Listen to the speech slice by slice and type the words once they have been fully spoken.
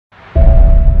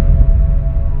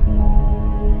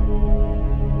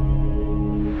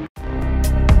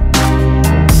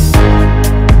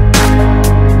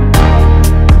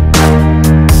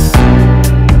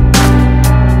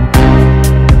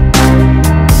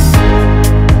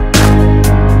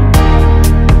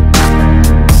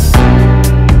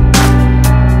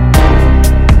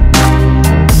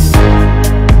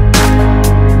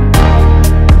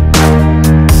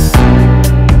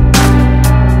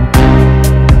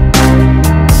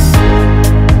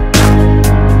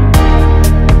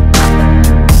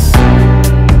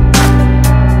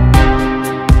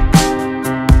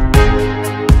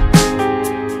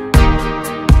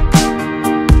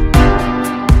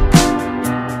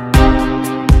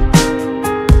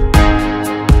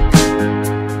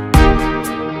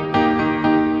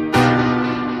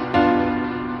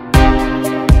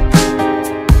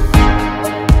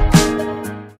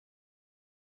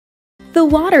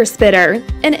water spitter,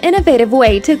 an innovative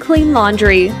way to clean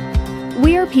laundry.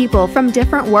 We are people from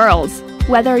different worlds.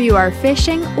 Whether you are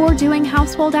fishing or doing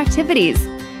household activities,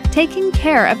 taking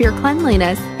care of your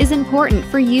cleanliness is important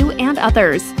for you and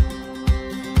others.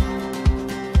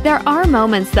 There are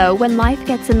moments, though, when life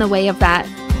gets in the way of that,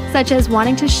 such as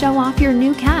wanting to show off your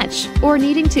new catch or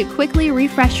needing to quickly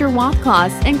refresh your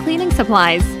washcloths and cleaning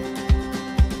supplies.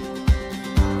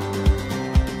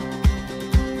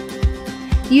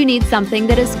 You need something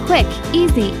that is quick,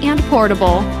 easy, and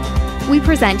portable. We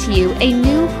present to you a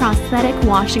new prosthetic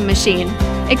washing machine,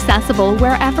 accessible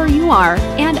wherever you are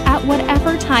and at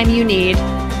whatever time you need.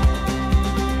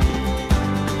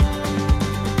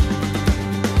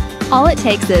 All it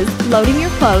takes is loading your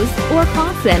clothes or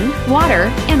cloths in,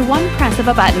 water, and one press of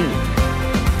a button.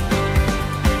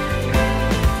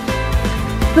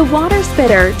 The water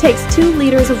spitter takes 2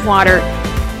 liters of water.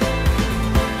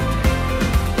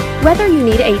 Whether you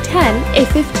need a 10, a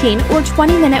 15, or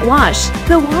 20-minute wash,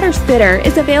 the water spitter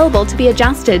is available to be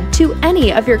adjusted to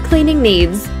any of your cleaning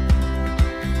needs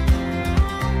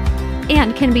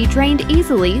and can be drained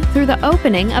easily through the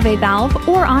opening of a valve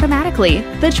or automatically.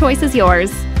 The choice is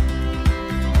yours.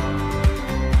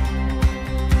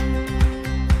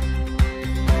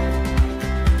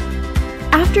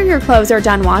 After your clothes are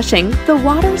done washing, the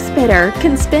water spitter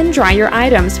can spin dry your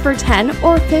items for 10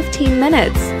 or 15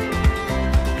 minutes.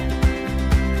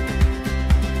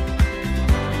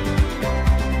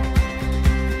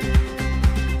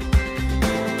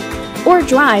 Or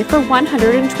dry for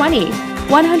 120,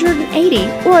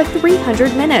 180, or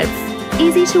 300 minutes.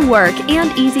 Easy to work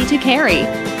and easy to carry.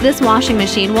 This washing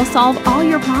machine will solve all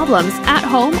your problems at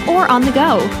home or on the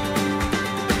go.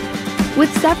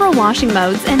 With several washing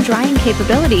modes and drying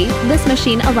capability, this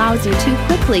machine allows you to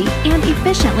quickly and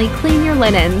efficiently clean your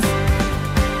linens.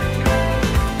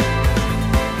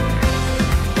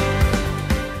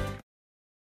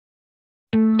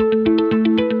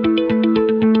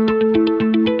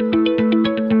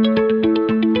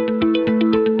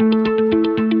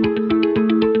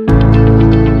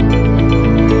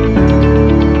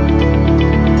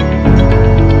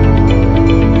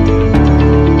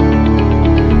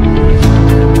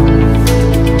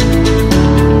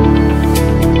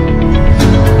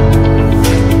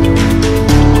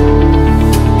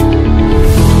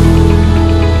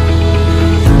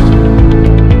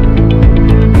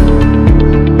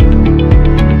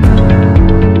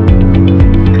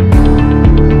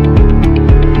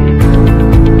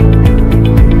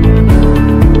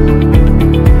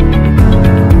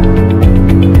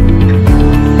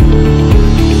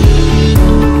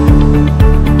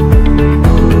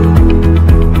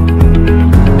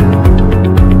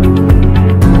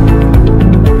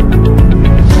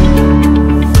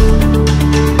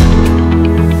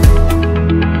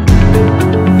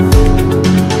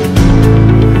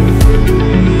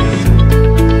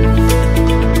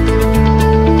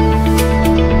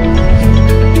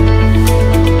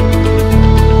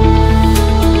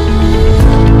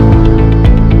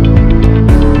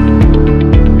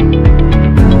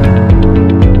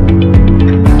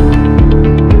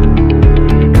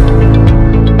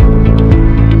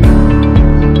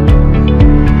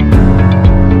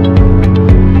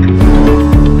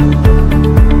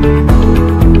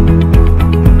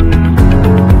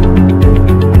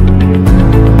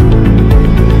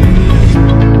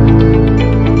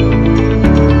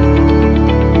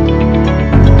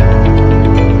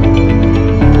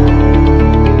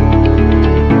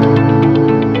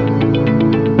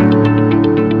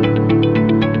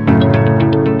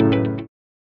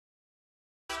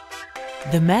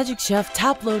 The Magic Chef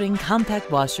top-loading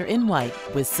compact washer in white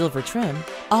with silver trim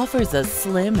offers a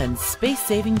slim and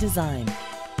space-saving design,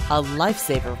 a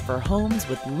lifesaver for homes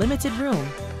with limited room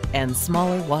and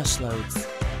smaller wash loads.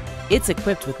 It's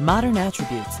equipped with modern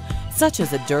attributes such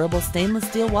as a durable stainless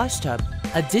steel wash tub,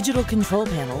 a digital control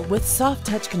panel with soft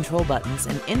touch control buttons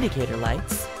and indicator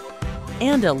lights,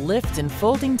 and a lift and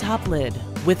folding top lid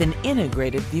with an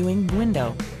integrated viewing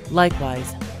window.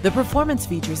 Likewise, the performance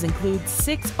features include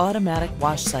 6 automatic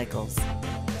wash cycles,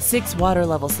 6 water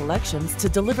level selections to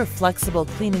deliver flexible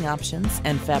cleaning options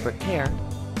and fabric care,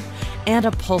 and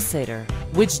a pulsator,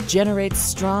 which generates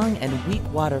strong and weak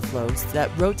water flows that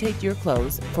rotate your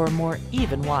clothes for a more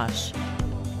even wash.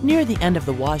 Near the end of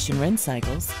the wash and rinse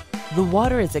cycles, the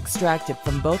water is extracted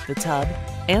from both the tub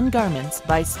and garments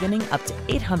by spinning up to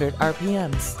 800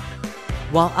 RPMs,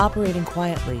 while operating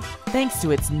quietly thanks to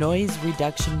its noise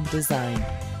reduction design.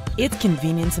 Its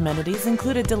convenience amenities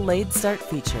include a delayed start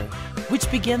feature,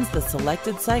 which begins the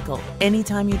selected cycle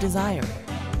anytime you desire,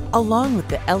 along with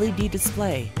the LED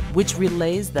display, which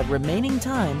relays the remaining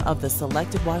time of the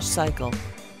selected wash cycle.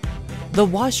 The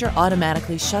washer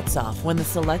automatically shuts off when the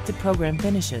selected program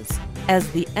finishes, as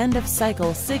the end of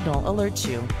cycle signal alerts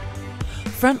you.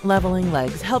 Front leveling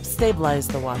legs help stabilize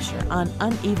the washer on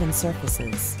uneven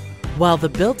surfaces, while the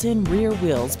built-in rear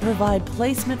wheels provide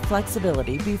placement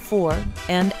flexibility before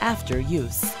and after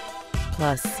use.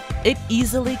 Plus, it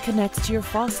easily connects to your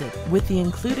faucet with the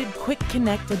included Quick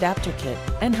Connect adapter kit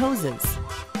and hoses.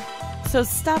 So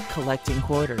stop collecting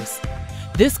quarters.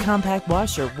 This compact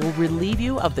washer will relieve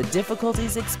you of the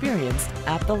difficulties experienced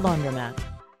at the laundromat.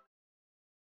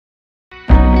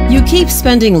 You keep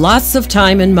spending lots of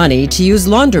time and money to use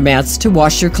laundromats to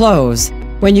wash your clothes.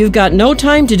 When you've got no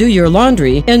time to do your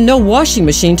laundry and no washing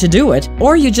machine to do it,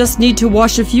 or you just need to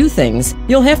wash a few things,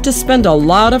 you'll have to spend a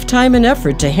lot of time and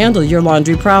effort to handle your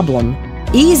laundry problem.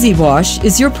 Easy Wash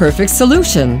is your perfect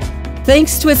solution.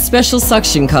 Thanks to its special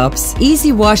suction cups,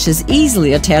 Easy Wash is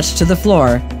easily attached to the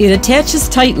floor. It attaches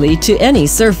tightly to any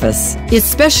surface. Its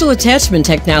special attachment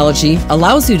technology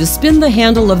allows you to spin the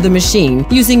handle of the machine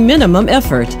using minimum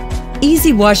effort.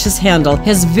 Easy Wash's handle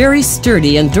has very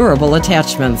sturdy and durable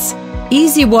attachments.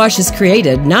 Easy Wash is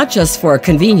created not just for a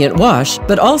convenient wash,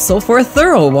 but also for a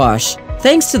thorough wash.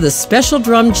 Thanks to the special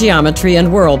drum geometry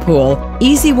and whirlpool,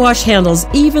 Easy Wash handles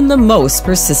even the most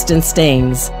persistent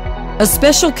stains. A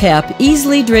special cap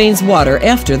easily drains water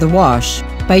after the wash.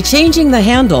 By changing the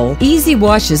handle, Easy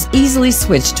Wash is easily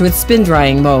switched to its spin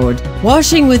drying mode.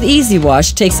 Washing with Easy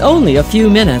Wash takes only a few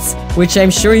minutes, which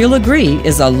I'm sure you'll agree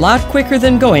is a lot quicker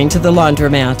than going to the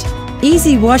laundromat.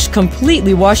 Easy Wash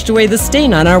completely washed away the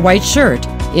stain on our white shirt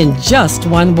in just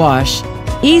one wash.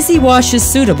 Easy Wash is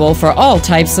suitable for all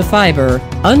types of fiber: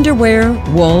 underwear,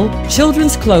 wool,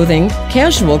 children's clothing,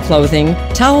 casual clothing,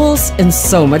 towels, and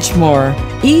so much more.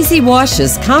 Easy Wash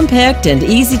is compact and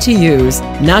easy to use,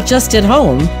 not just at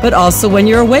home, but also when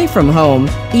you're away from home,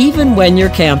 even when you're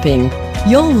camping.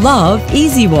 You'll love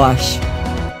Easy Wash.